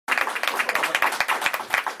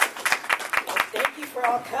for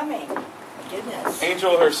all coming. My goodness.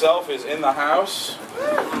 Angel herself is in the house.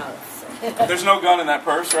 There's no gun in that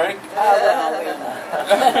purse, right? Oh, well, wait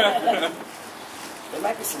a minute. There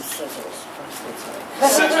might be some scissors from Schizoid.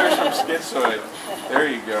 Scissors from Schizoid. There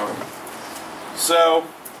you go. So,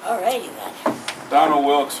 alrighty then. Donna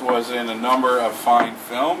Wilkes was in a number of fine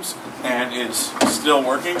films and is still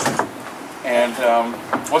working. And,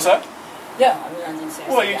 what's that? No, I didn't say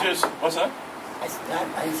Well, you that. just, what's that? I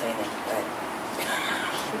didn't say anything, but...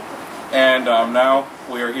 And now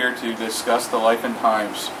we are here to discuss the life and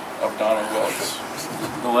times of Donna Wilkes,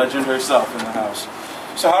 the legend herself in the house.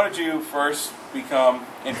 So how did you first become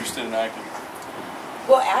interested in acting?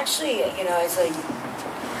 Well, actually, you know, it's like,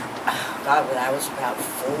 God, when I was about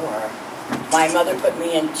 4, my mother put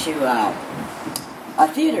me into a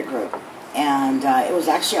theater group. And it was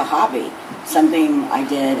actually a hobby, something I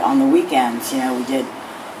did on the weekends. You know, we did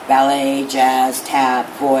ballet, jazz, tap,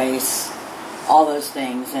 voice, all those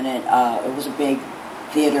things. And it was a big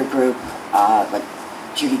theater group, like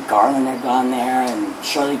Judy Garland had gone there, and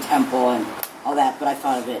Shirley Temple, and all that. But I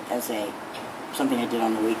thought of it as something I did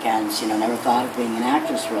on the weekends. You know, never thought of being an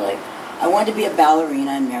actress, really. I wanted to be a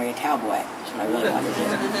ballerina and marry a cowboy. That's what I really wanted to do.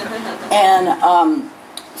 And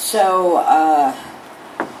so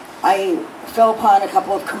I fell upon a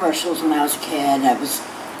couple of commercials when I was a kid. I was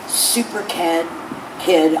super kid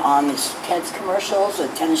on these kids commercials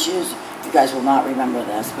with tennis shoes. You guys will not remember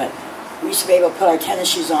this, but we used to be able to put our tennis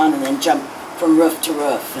shoes on and then jump from roof to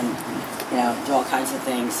roof and, you know, do all kinds of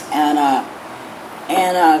things. And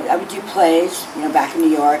I would do plays, you know, back in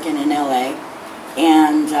New York and in LA.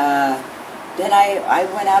 And then I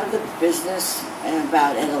went out of the business at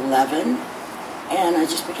 11, and I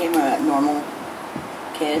just became a normal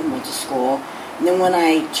kid and went to school. And then when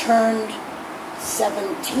I turned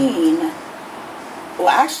 17, well,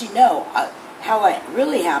 actually, no. How it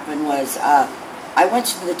really happened was I went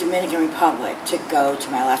to the Dominican Republic to go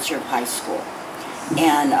to my last year of high school.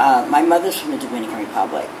 And my mother's from the Dominican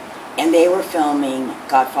Republic. And they were filming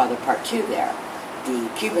Godfather Part 2 there, the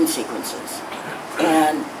Cuban sequences.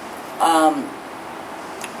 And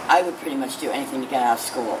I would pretty much do anything to get out of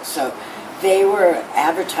school. So they were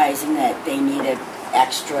advertising that they needed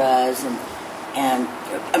extras and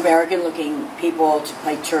American-looking people to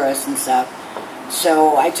play tourists and stuff.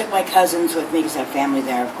 So I took my cousins with me because I have family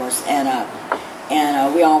there, of course, and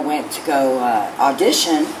we all went to go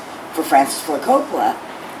audition for Francis Ford Coppola,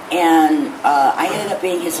 and I ended up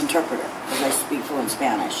being his interpreter because I speak fluent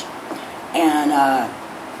Spanish, and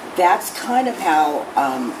that's kind of how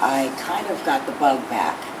I kind of got the bug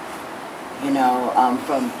back, you know,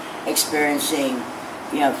 from experiencing,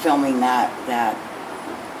 you know, filming that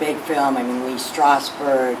big film. I mean, Lee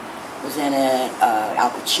Strasberg was in it, Al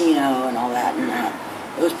Pacino and all that, and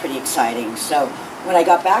it was pretty exciting. So when I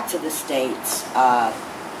got back to the States,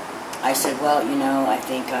 I said, well, you know, I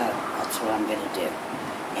think that's what I'm going to do.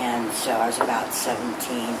 And so I was about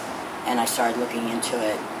 17, and I started looking into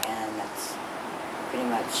it, and that's pretty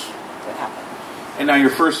much what happened. And now your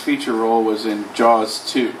first feature role was in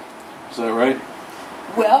Jaws 2. Is that right?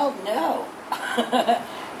 Well, no.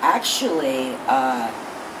 Actually,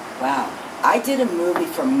 wow. I did a movie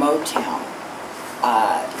for Motown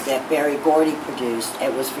that Barry Gordy produced.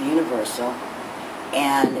 It was for Universal,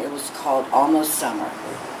 and it was called Almost Summer.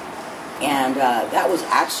 And that was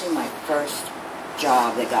actually my first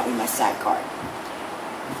job that got me my SAG card.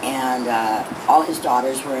 And all his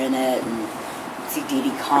daughters were in it, and see Dee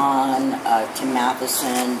Conn, Tim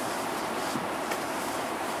Matheson,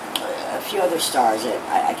 a few other stars that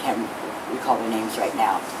I can't recall their names right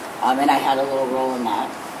now. And I had a little role in that.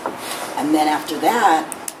 And then after that,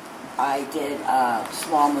 I did a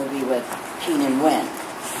small movie with Keenan Wynn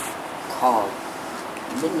called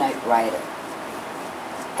Midnight Rider.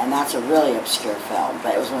 And that's a really obscure film,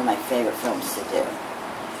 but it was one of my favorite films to do.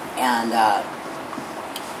 And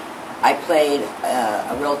I played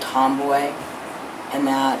a real tomboy in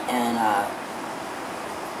that, and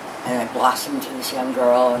I blossomed into this young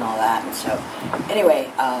girl and all that. And so, anyway,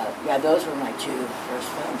 yeah, those were my 2 first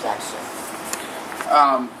films, actually.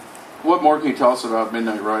 What more can you tell us about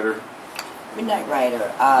Midnight Rider? Midnight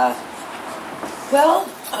Rider. Well,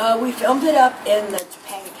 we filmed it up in the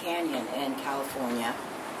Topanga Canyon in California.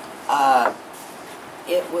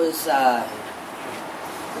 It was, I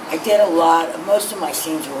did a lot, most of my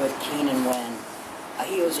scenes were with Keenan Wynn.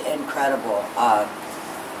 He was incredible.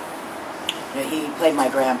 You know, he played my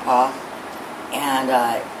grandpa, and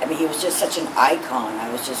I mean, he was just such an icon. I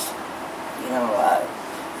was just, you know,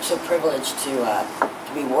 so privileged to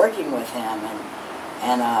be working with him,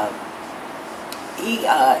 and he,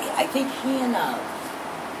 I think he and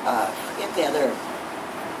forget the other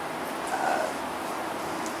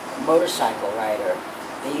motorcycle rider.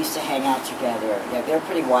 They used to hang out together. Yeah, they were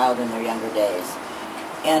pretty wild in their younger days.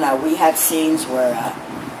 And we had scenes where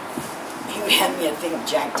he would hand me a thing of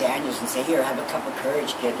Jack Daniels and say, "Here, have a cup of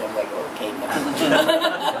courage, kid." And I'm like, "Okay, no."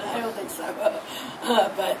 I don't think so.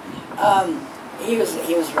 But he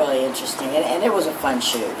was really interesting, and it was a fun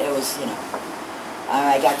shoot. It was,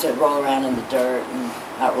 I got to roll around in the dirt and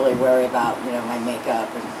not really worry about, my makeup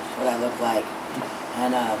and what I look like.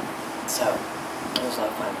 And so it was a lot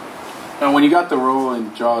of fun. Now, when you got the role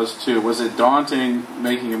in Jaws 2, was it daunting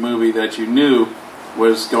making a movie that you knew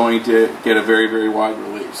was going to get a very, very wide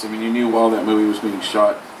release? I mean, you knew while that movie was being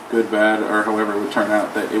shot, good, bad, or however it would turn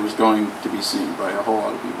out, that it was going to be seen by a whole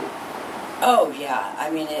lot of people. Oh, yeah. I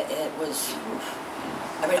mean, it was...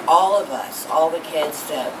 all of us, all the kids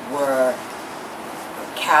that were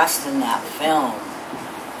cast in that film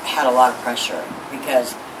had a lot of pressure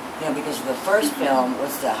because the first film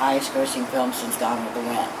was the highest grossing film since Gone with the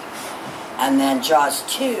Wind. And then Jaws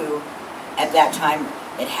 2, at that time,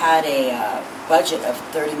 it had a budget of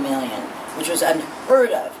 $30 million, which was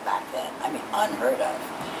unheard of back then. I mean, unheard of.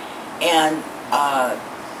 And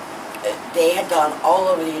they had gone all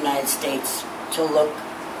over the United States to look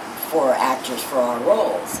for actors for our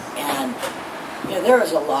roles. And, there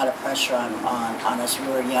was a lot of pressure on us. We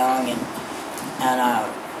were young, and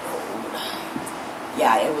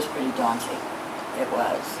yeah, it was pretty daunting. It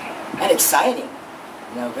was. And exciting.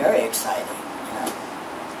 Very exciting.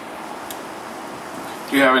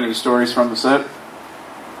 Do you have any stories from the set?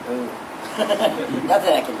 Ooh. Not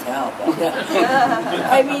that I can tell, but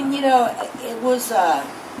I mean, it was,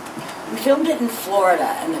 we filmed it in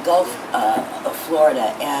Florida, in the Gulf of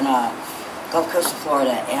Florida, and Gulf Coast of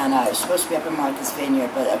Florida, and it was supposed to be up in Martha's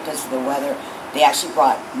Vineyard, but because of the weather, they actually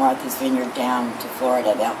brought Martha's Vineyard down to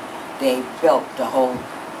Florida. They built the whole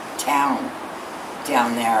town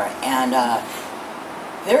down there, and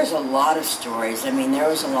there's a lot of stories. I mean, there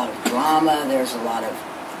was a lot of drama, there's a lot of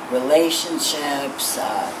relationships.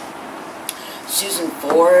 Susan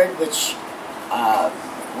Ford, which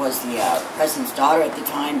was the president's daughter at the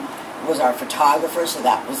time, was our photographer, so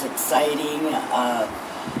that was exciting.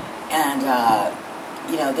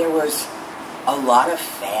 There was a lot of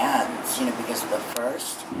fans, because of the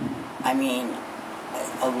first. I mean,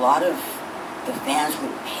 a lot of the fans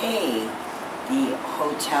would pay the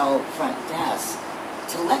hotel front desk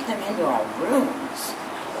to let them into our rooms.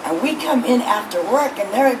 And we come in after work,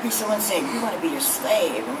 and there would be someone saying, "We want to be your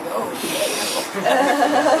slave." And we go, "Okay."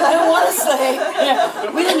 I don't want a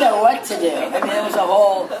slave. We didn't know what to do. I mean, it was a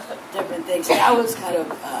whole different thing. So that was kind of,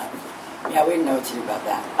 we didn't know what to do about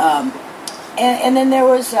that. And then there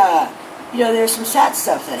was, there's some sad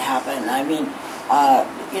stuff that happened. I mean,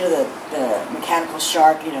 the mechanical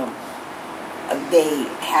shark, they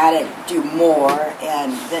had it do more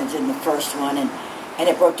than did the first one, and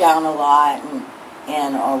it broke down a lot,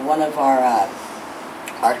 and one of our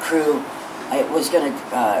crew, it was going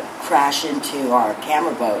to crash into our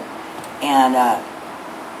camera boat, and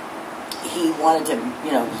he wanted to, he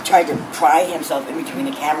tried to pry himself in between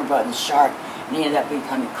the camera boat and the shark, and he ended up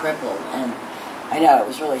becoming crippled. And I know, it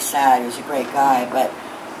was really sad. He was a great guy, but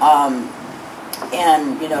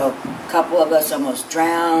a couple of us almost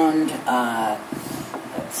drowned.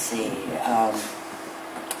 Let's see,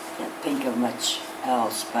 can't think of much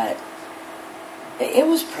else, but it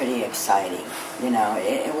was pretty exciting.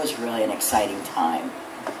 It was really an exciting time,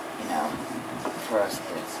 for us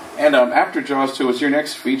kids. And after Jaws 2, was your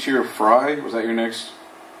next feature Fry? Was that your next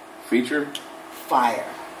feature? Fire.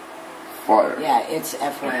 Yeah, it's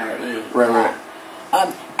F-Y-R-E. Right.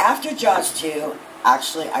 After Jaws 2,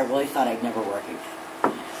 actually, I really thought I'd never work again.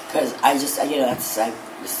 Because I just, I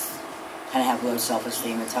just kind of have low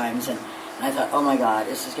self-esteem at times. And I thought, oh my God,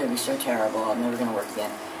 this is going to be so terrible. I'm never going to work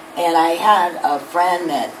again. And I had a friend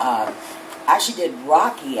that actually did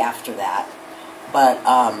Rocky after that. But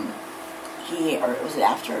was it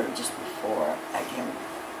after or just before? I can't remember.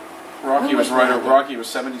 Rocky was right. Rocky was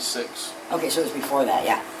 76. Okay, so it was before that,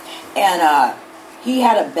 yeah. And he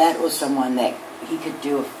had a bet with someone that he could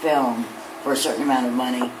do a film for a certain amount of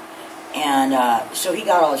money. And so he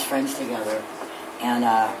got all his friends together. And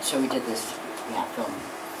so we did this film,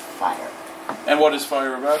 Fire. And what is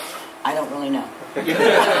Fire about? I don't really know. It's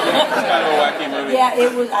kind of a wacky movie. Yeah,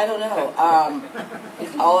 it was, I don't know.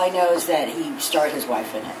 All I know is that he starred his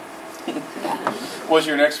wife in it. Yeah. Was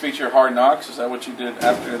your next feature Hard Knocks? Is that what you did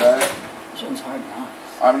after that? Which one's Hard Knocks?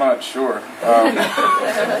 I'm not sure.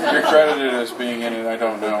 You're credited as being in it, I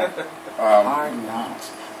don't know. Hard Knocks.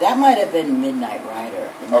 That might have been Midnight Rider.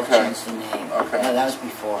 Okay. Changed the name. Okay. No, that was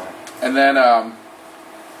before. And then,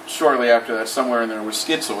 shortly after that, somewhere in there was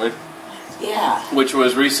Schizoid. Yeah. Which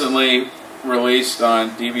was recently released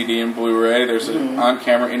on DVD and Blu-ray. There's an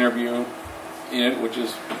on-camera interview in it, which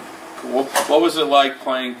is cool. What was it like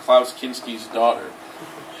playing Klaus Kinski's daughter?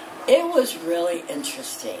 It was really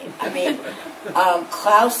interesting. I mean,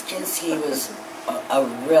 Klaus Kinski was a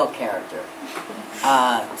real character,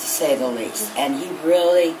 to say the least. And he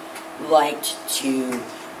really liked to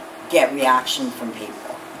get reaction from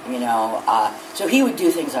people, you know. So he would do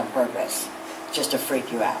things on purpose just to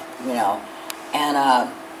freak you out, you know. And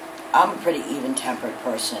I'm a pretty even-tempered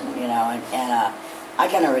person, you know, and I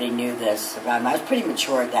kind of already knew this about him. I was pretty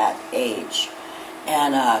mature at that age.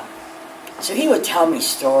 And so he would tell me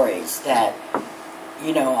stories that,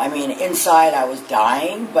 you know, I mean, inside I was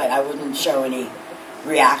dying, but I wouldn't show any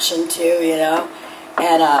reaction to, you know.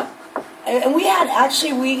 And we had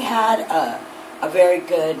a very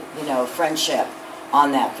good, you know, friendship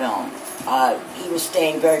on that film. He was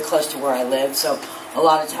staying very close to where I lived, so a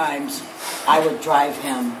lot of times I would drive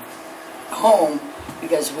him home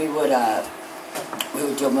because we would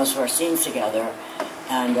do most of our scenes together,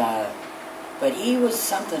 and but he was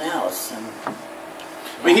something else. And,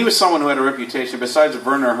 I mean, he was someone who had a reputation. Besides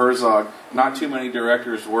Werner Herzog, not too many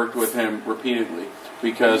directors worked with him repeatedly.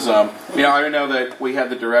 Because, you know, I know that we had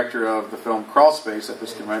the director of the film Crawl Space at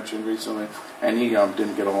this convention recently, and he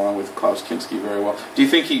didn't get along with Klaus Kinski very well. Do you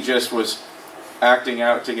think he just was acting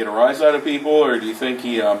out to get a rise out of people, or do you think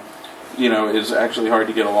he, you know, is actually hard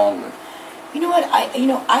to get along with? You know what? I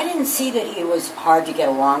didn't see that he was hard to get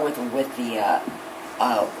along with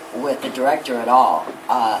the director at all.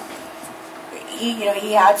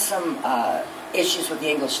 He had some issues with the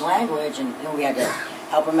English language, and you know, we had to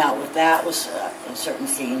help him out with that, with certain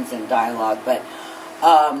scenes and dialogue. But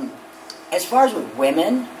as far as with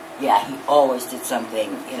women, yeah, he always did something.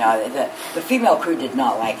 You know, the female crew did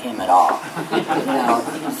not like him at all. You know,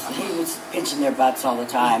 he was pinching their butts all the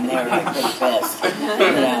time. They were like pretty pissed. You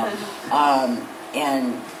know,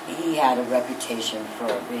 and he had a reputation for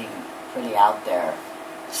being pretty out there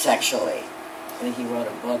sexually. I think he wrote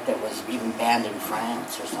a book that was even banned in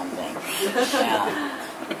France or something. Yeah.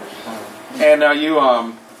 And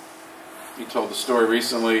you told the story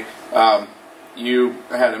recently. You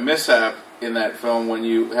had a mishap in that film when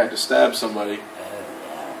you had to stab somebody.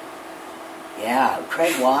 Yeah,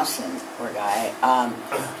 Craig Wasson, poor guy.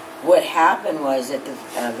 What happened was at the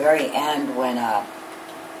very end when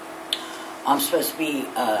I'm supposed to be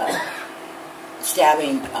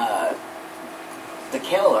stabbing the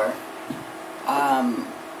killer.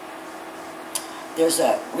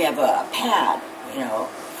 We have a pad, you know,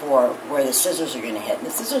 for where the scissors are going to hit. And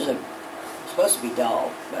the scissors are supposed to be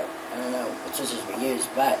dull, but I don't know what scissors we use.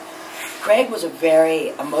 But Craig was a very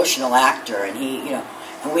emotional actor, and he, you know,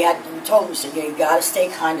 and we told him, we said, you got to stay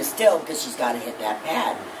kind of still because she's got to hit that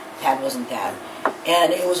pad. The pad wasn't that.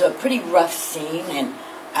 And it was a pretty rough scene, and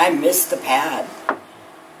I missed the pad.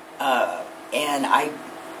 And I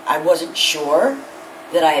wasn't sure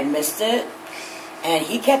that I had missed it. And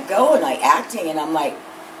he kept going, like, acting, and I'm like,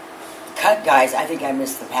 cut, guys, I think I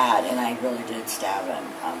missed the pad, and I really did stab him.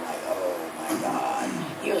 I'm like, oh, my God.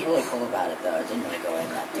 He was really cool about it, though. It didn't really go in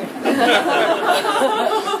that deep.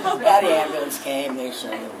 Yeah, the ambulance came, they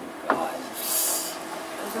showed him, God.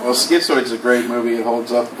 Well, Schizoid's a great movie. It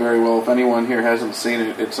holds up very well. If anyone here hasn't seen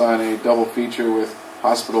it, it's on a double feature with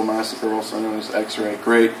Hospital Massacre, also known as X-Ray.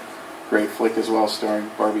 Great flick as well,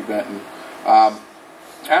 starring Barbie Benton.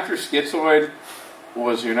 After Schizoid,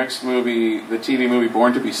 was your next movie the TV movie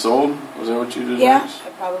Born to be Sold? Was that what you did? Yeah, I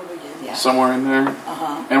probably did, yeah. Somewhere in there?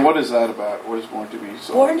 Uh-huh. And what is that about? What is Born to be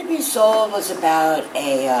Sold? Born to be Sold was about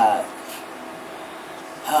a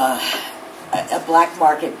black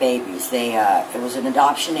market babies. It was an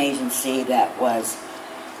adoption agency that was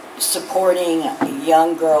supporting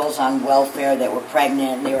young girls on welfare that were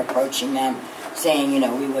pregnant, and they were approaching them saying, you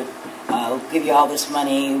know, we would give you all this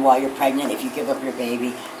money while you're pregnant if you give up your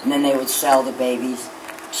baby, and then they would sell the babies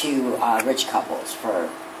to rich couples for,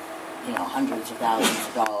 you know, hundreds of thousands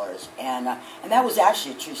of dollars, and that was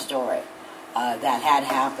actually a true story that had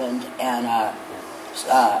happened, and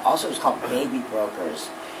also it was called Baby Brokers,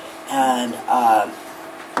 and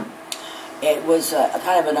it was a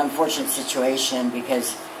kind of an unfortunate situation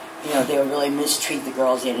because, you know, they would really mistreat the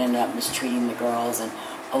girls. They'd end up mistreating the girls, and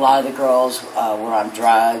a lot of the girls were on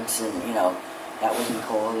drugs, and, you know, that wasn't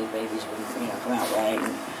cool. The babies wouldn't, you know, come out right.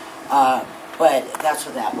 And, but that's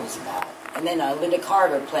what that was about. And then Linda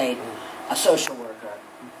Carter played a social worker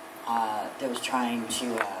that was trying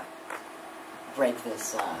to break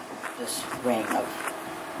this ring of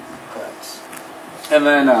crooks. And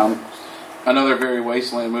then another very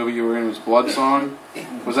Wasteland movie you were in was Blood Song.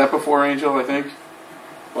 Was that before Angel, I think?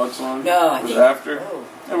 Blood Song? No, I think... Was it after? Oh.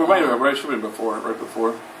 Yeah, we might have, right? Should have been before, right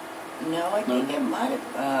before. No, I think it might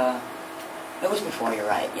have. It was before. You're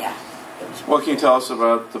right. Yeah. It was What can you tell us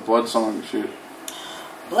about the Blood Song shoot?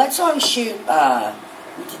 Blood Song shoot.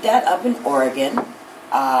 We did that up in Oregon,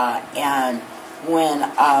 and when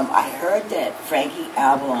I heard that Frankie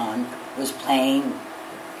Avalon was playing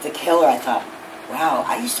the killer, I thought, wow,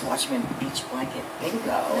 I used to watch him in Beach Blanket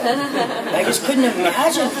Bingo. I just couldn't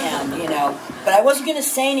imagine him, you know. But I wasn't going to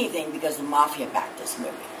say anything because the Mafia backed this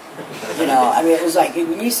movie. You know, I mean, it was like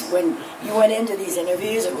when you went into these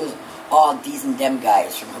interviews, it was all these and them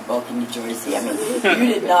guys from Hoboken, New Jersey. I mean,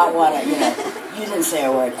 you did not want to, you know, you didn't say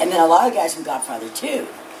a word. And then a lot of guys from Godfather 2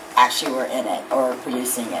 actually were in it or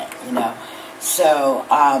producing it, you know. So,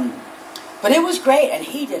 but it was great, and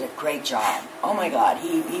he did a great job. Oh my God,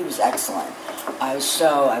 he was excellent. I was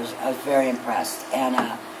very impressed, and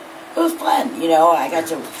it was fun. You know, I got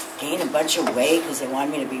to gain a bunch of weight because they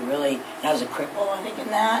wanted me to be really. And I was a cripple, I think, in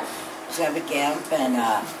that. So I have a gimp, and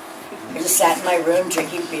I just sat in my room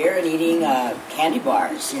drinking beer and eating candy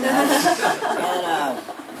bars. You know,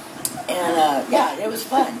 and yeah, it was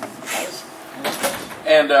fun.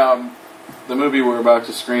 And the movie we're about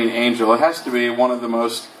to screen, Angel, it has to be one of the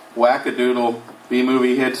most wackadoodle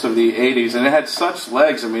B-movie hits of the 80s, and it had such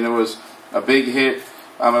legs. I mean, it was a big hit.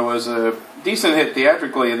 It was a decent hit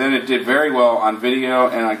theatrically, and then it did very well on video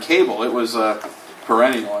and on cable. It was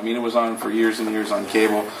perennial. I mean, it was on for years and years on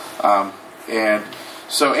cable. And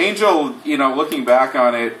so Angel, you know, looking back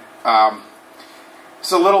on it,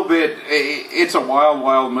 it's a little bit, it's a wild,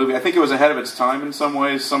 wild movie. I think it was ahead of its time in some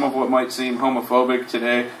ways. Some of what might seem homophobic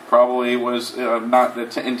today probably was not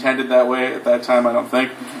intended that way at that time, I don't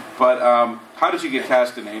think. But how did you get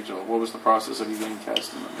cast in Angel? What was the process of you getting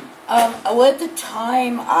cast in it? Well, at the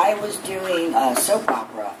time, I was doing soap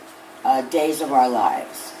opera, Days of Our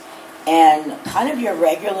Lives. And kind of your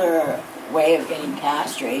regular way of getting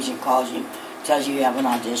cast, your agent calls you, tells you you have an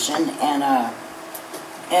audition. And I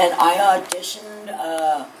auditioned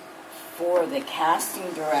for the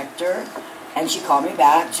casting director, and she called me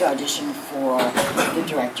back to audition for the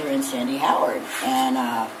director and Sandy Howard.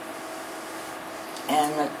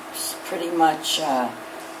 And that's pretty much how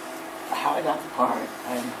I got the part.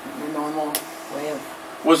 Your normal way of.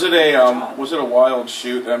 Was it a wild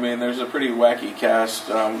shoot? I mean, there's a pretty wacky cast.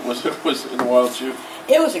 Was it a wild shoot?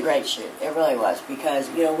 It was a great shoot. It really was, because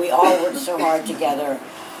you know we all worked so hard together.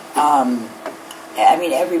 I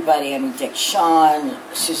mean, everybody. I mean, Dick Shawn,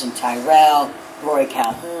 Susan Tyrell, Roy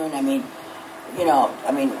Calhoun. I mean, you know,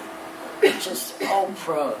 just all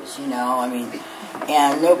pros. You know, I mean,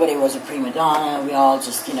 and nobody was a prima donna. We all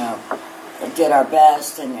just, you know, did our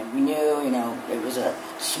best, and we knew, you know, it was a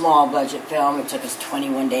small budget film. It took us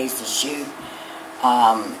 21 days to shoot,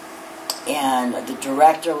 and the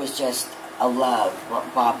director was just a love,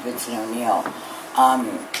 Bob Vincent O'Neill,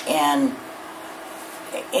 and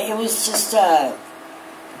it was just.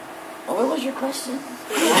 What was your question?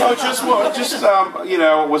 You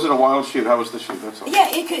know, was it a wild shoot? How was the shoot? That's all. Yeah,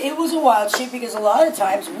 it was a wild shoot because a lot of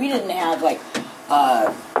times we didn't have like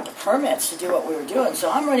permits to do what we were doing.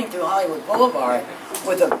 So I'm running through Hollywood Boulevard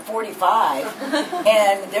with a 45,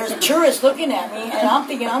 and there's tourists looking at me, and I'm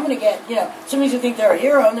thinking I'm going to get, you know, somebody's going to think they're a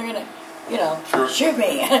hero, and they're going to, you know, shoot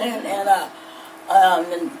me.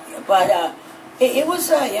 But it was,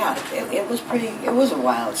 it was pretty, it was a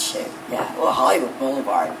wild shoot. Yeah, well, Hollywood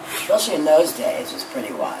Boulevard, especially in those days, was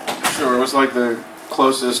pretty wild. Sure, it was like the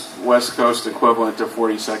closest West Coast equivalent to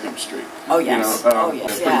 42nd Street. Oh, yes. You know,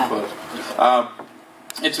 pretty close.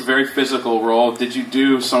 It's a very physical role. Did you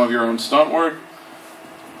do some of your own stunt work?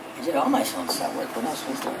 I did all my own stunt work. What else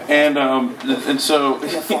was there? And so,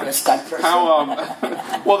 a stunt person.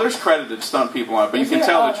 how? Well, there's credited stunt people on it, but you can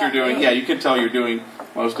tell that you're doing. Really? Yeah, you can tell you're doing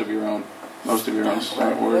most of your own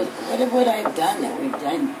stunt work. What would I have done that we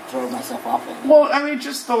didn't throw myself off of? Well, I mean,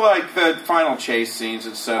 just the final chase scenes,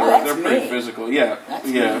 etc. They're pretty physical. Yeah, that's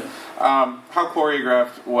yeah. Me. How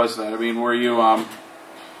choreographed was that? I mean, were you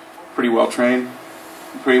pretty well trained?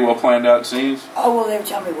 Pretty well planned out scenes? Oh, well, they would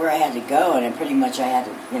tell me where I had to go, and then pretty much I had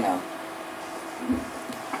to, you know,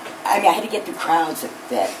 I mean, I had to get through crowds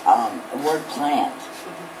that weren't planned,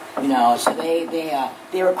 you know, so they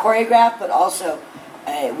were choreographed, but also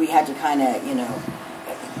we had to kind of, you know,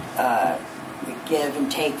 give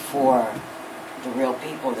and take for the real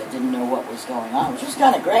people that didn't know what was going on, which was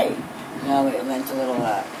kind of great. You know, it lent a little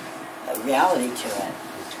reality to it.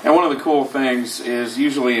 And one of the cool things is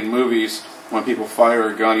usually in movies, when people fire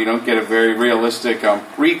a gun, you don't get a very realistic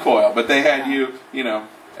recoil, but they had you, you know,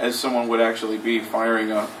 as someone would actually be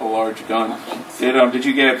firing a large gun. Did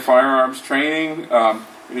you get firearms training? Did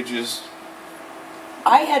you just...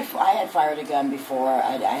 I had fired a gun before.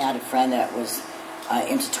 I had a friend that was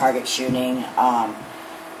into target shooting,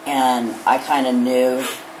 and I kind of knew,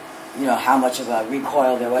 you know, how much of a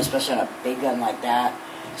recoil there was, especially on a big gun like that.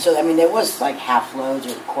 So, I mean, there was like half loads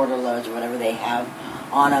or quarter loads or whatever they have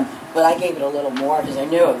on them, but I gave it a little more because I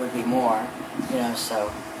knew it would be more, you know,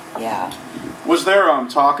 so, yeah. Was there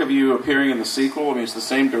talk of you appearing in the sequel? I mean, it's the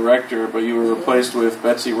same director, but you were replaced with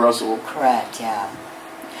Betsy Russell. Correct, yeah.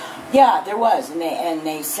 Yeah, there was, and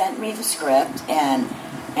they sent me the script, and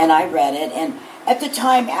I read it, and at the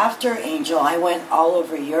time after Angel, I went all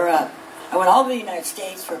over Europe. I went all over the United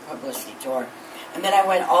States for a publicity tour, and then I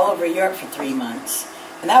went all over Europe for 3 months,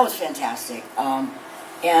 and that was fantastic.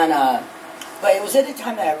 But it was at a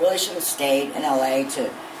time that I really should have stayed in LA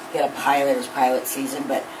to get a pilot. It was pilot season,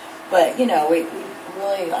 but you know, we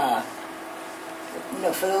really, you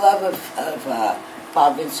know, for the love of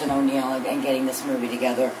Bob Vincent O'Neill and getting this movie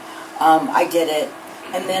together, I did it.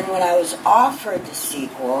 And then when I was offered the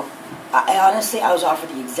sequel, I honestly was offered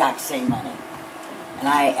the exact same money.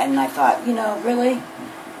 And I thought, you know, really?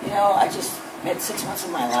 You know, I just had 6 months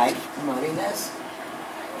of my life promoting this.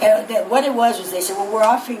 And what it was they said, well, we're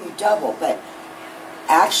offering you double, but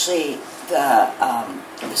actually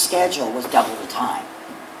the schedule was double the time.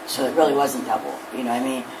 So it really wasn't double, you know what I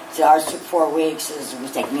mean? So ours took 4 weeks, it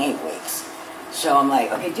was taking 8 weeks. So I'm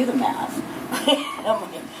like, okay, do the math.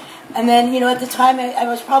 And then, you know, at the time, I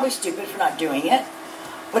was probably stupid for not doing it.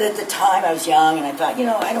 But at the time, I was young, and I thought, you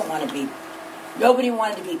know, I don't want to be... Nobody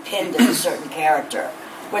wanted to be pinned to a certain character,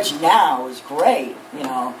 which now is great, you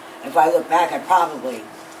know. If I look back, I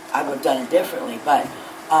would have done it differently. But,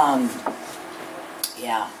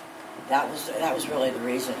 yeah, that was really the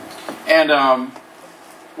reason. And,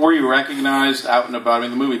 were you recognized out and about? I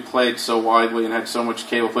mean, the movie played so widely and had so much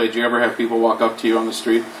cable play. Did you ever have people walk up to you on the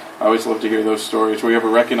street? I always love to hear those stories. Were you ever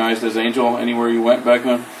recognized as Angel anywhere you went back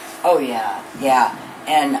then? Oh, yeah, yeah.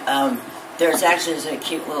 And there's a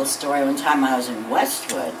cute little story. One time I was in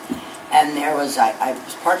Westwood, and I was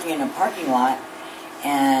parking in a parking lot,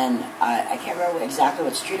 and I can't remember exactly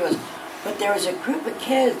what street it was, but there was a group of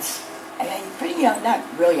kids, I mean, pretty young, not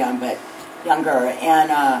real young, but younger,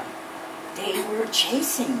 and they were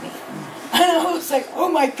chasing me. And I was like, oh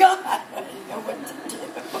my God, I didn't know what to do.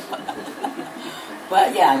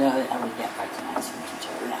 But yeah, no, I would get recognized from each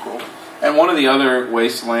other now. And one of the other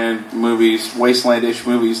Wasteland movies, Wasteland-ish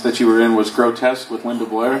movies that you were in was Grotesque with Linda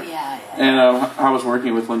Blair. Oh, yeah. And how was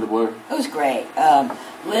working with Linda Blair? It was great.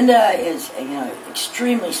 Linda is, you know,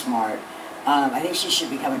 extremely smart. I think she should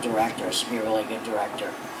become a director. She should be a really good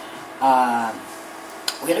director.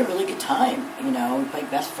 We had a really good time, you know. We played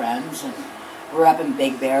best friends, and we were up in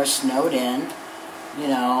Big Bear, snowed in, you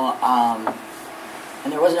know,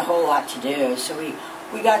 and there wasn't a whole lot to do. So we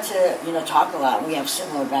got to, you know, talk a lot, and we have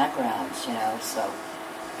similar backgrounds, you know, so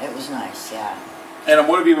it was nice, yeah. And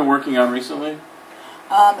what have you been working on recently?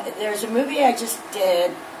 There's a movie I just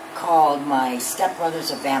did called My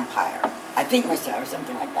Stepbrother's a Vampire. I think or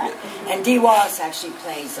something like that. And Dee Wallace actually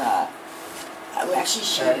plays, she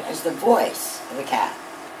is the voice of the cat,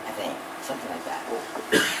 I think. Something like that.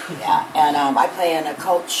 Yeah. And I play an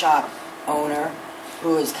occult shop owner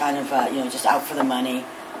who is kind of, you know, just out for the money,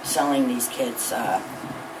 selling these kids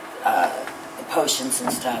potions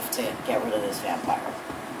and stuff to get rid of this vampire.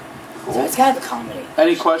 Cool. So it's kind of a comedy.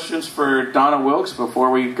 Any questions for Donna Wilkes before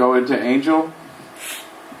we go into Angel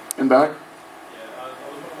and back? Yeah, I was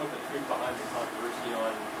wondering what the truth behind the controversy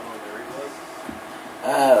on Larry was.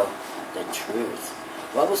 Oh, the truth.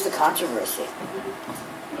 What was the controversy? That you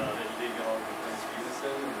didn't get along with Prince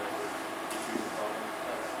Stevenson, and that you were talking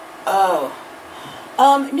Oh.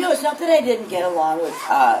 No, it's not that I didn't get along with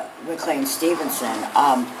McLean Stevenson.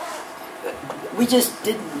 We just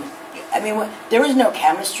didn't. I mean, there was no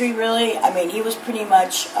chemistry really. I mean, he was pretty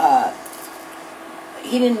much.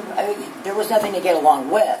 He didn't. I mean, there was nothing to get along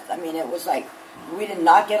with. I mean, it was like we did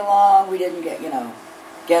not get along. We didn't get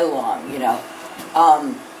along. You know,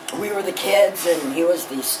 we were the kids and he was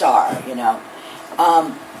the star. You know,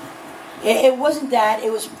 it wasn't that.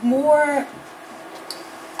 It was more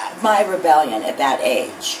my rebellion at that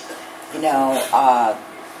age. You know,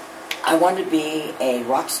 I wanted to be a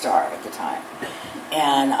rock star at the time.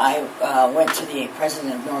 And I went to the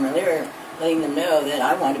president of Norman Lear, letting them know that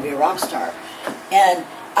I wanted to be a rock star. And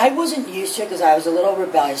I wasn't used to it because I was a little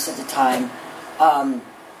rebellious at the time. I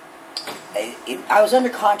was under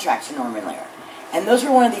contract to Norman Lear. And those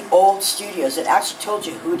were one of the old studios that actually told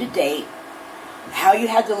you who to date, how you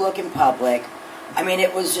had to look in public. I mean,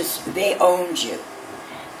 it was just, they owned you.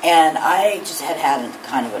 And I just had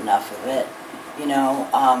kind of enough of it, you know.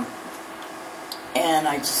 And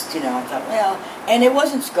I just, you know, I thought, well, and it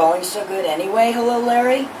wasn't going so good anyway, Hello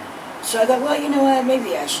Larry. So I thought, well, you know what,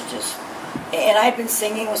 maybe I should just, and I'd been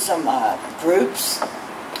singing with some groups,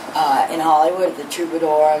 in Hollywood at the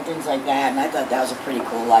Troubadour and things like that, and I thought that was a pretty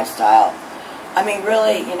cool lifestyle. I mean,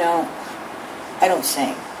 really, you know, I don't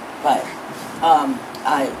sing, but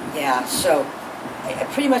yeah. So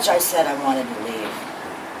pretty much, I said I wanted to leave,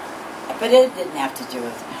 but it didn't have to do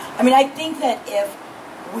with. I mean, I think that if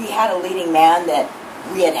we had a leading man that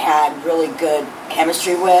we had really good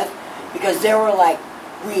chemistry with, because there were like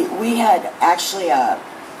we had actually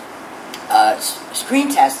screen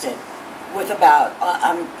tested with about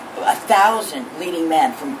 1,000 leading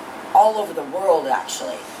men from all over the world,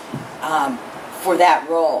 actually, for that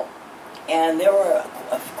role. And there were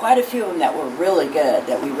quite a few of them that were really good,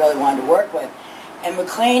 that we really wanted to work with. And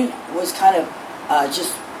McClane was kind of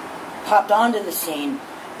just popped onto the scene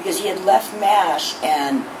because he had left MASH,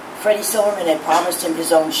 and Freddie Silverman had promised him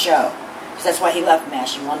his own show. Because that's why he left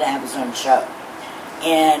MASH. He wanted to have his own show.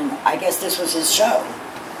 And I guess this was his show.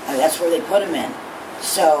 That's where they put him in.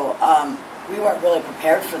 So we weren't really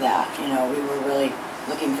prepared for that. You know, we were really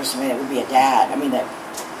looking for somebody that would be a dad. I mean, that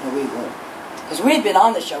we were, because we had been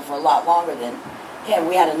on the show for a lot longer than him.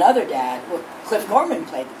 We had another dad. Well, Cliff Gorman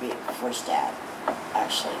played the first dad,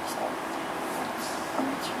 actually. So.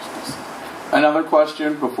 Another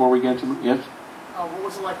question before we get to yes. What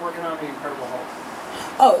was it like working on The Incredible Hulk?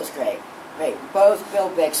 Oh, it was great. Great. Both Bill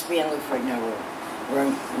Bixby and Lou Ferrigno were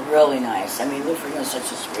really nice. I mean, Lou Ferrigno is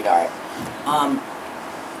such a sweetheart.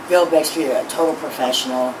 Bill Bixby, a total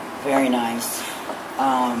professional, very nice.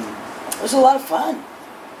 It was a lot of fun.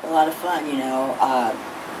 A lot of fun, you know.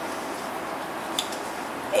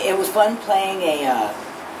 It was fun playing a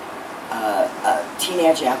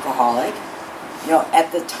teenage alcoholic. You know,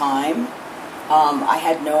 at the time, I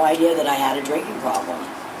had no idea that I had a drinking problem.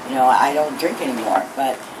 You know, I don't drink anymore,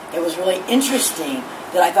 but it was really interesting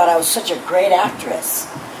that I thought I was such a great actress,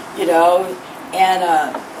 you know. And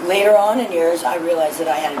later on in years, I realized that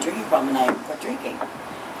I had a drinking problem and I quit drinking.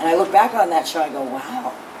 And I look back on that show and I go,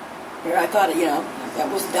 wow. I thought, you know, that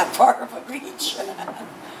wasn't that far of a reach.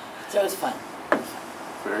 So it was fun.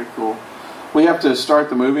 Very cool. We have to start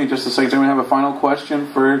the movie in just a second. We have a final question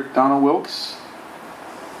for Donna Wilkes.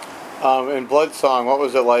 In Blood Song, what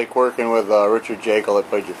was it like working with Richard Jekyll that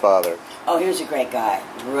played your father? Oh, he was a great guy.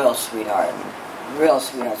 Real sweetheart. Real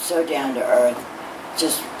sweetheart. So down to earth.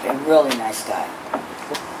 Just a really nice guy.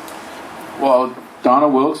 Well, Donna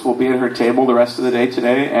Wilkes will be at her table the rest of the day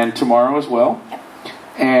today and tomorrow as well. Yep.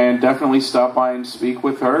 And definitely stop by and speak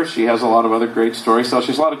with her. She has a lot of other great stories. So she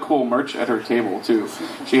has a lot of cool merch at her table, too.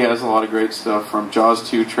 She has a lot of great stuff from Jaws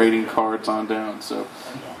 2 trading cards on down. So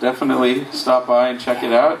definitely stop by and check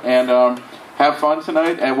it out. And have fun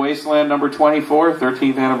tonight at Wasteland number 24,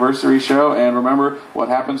 13th anniversary show. And remember, what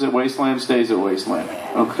happens at Wasteland stays at Wasteland.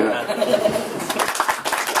 Okay.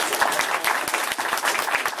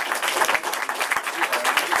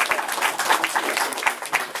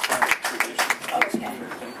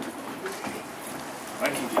 I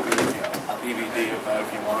can give you a DVD of that if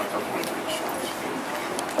you want.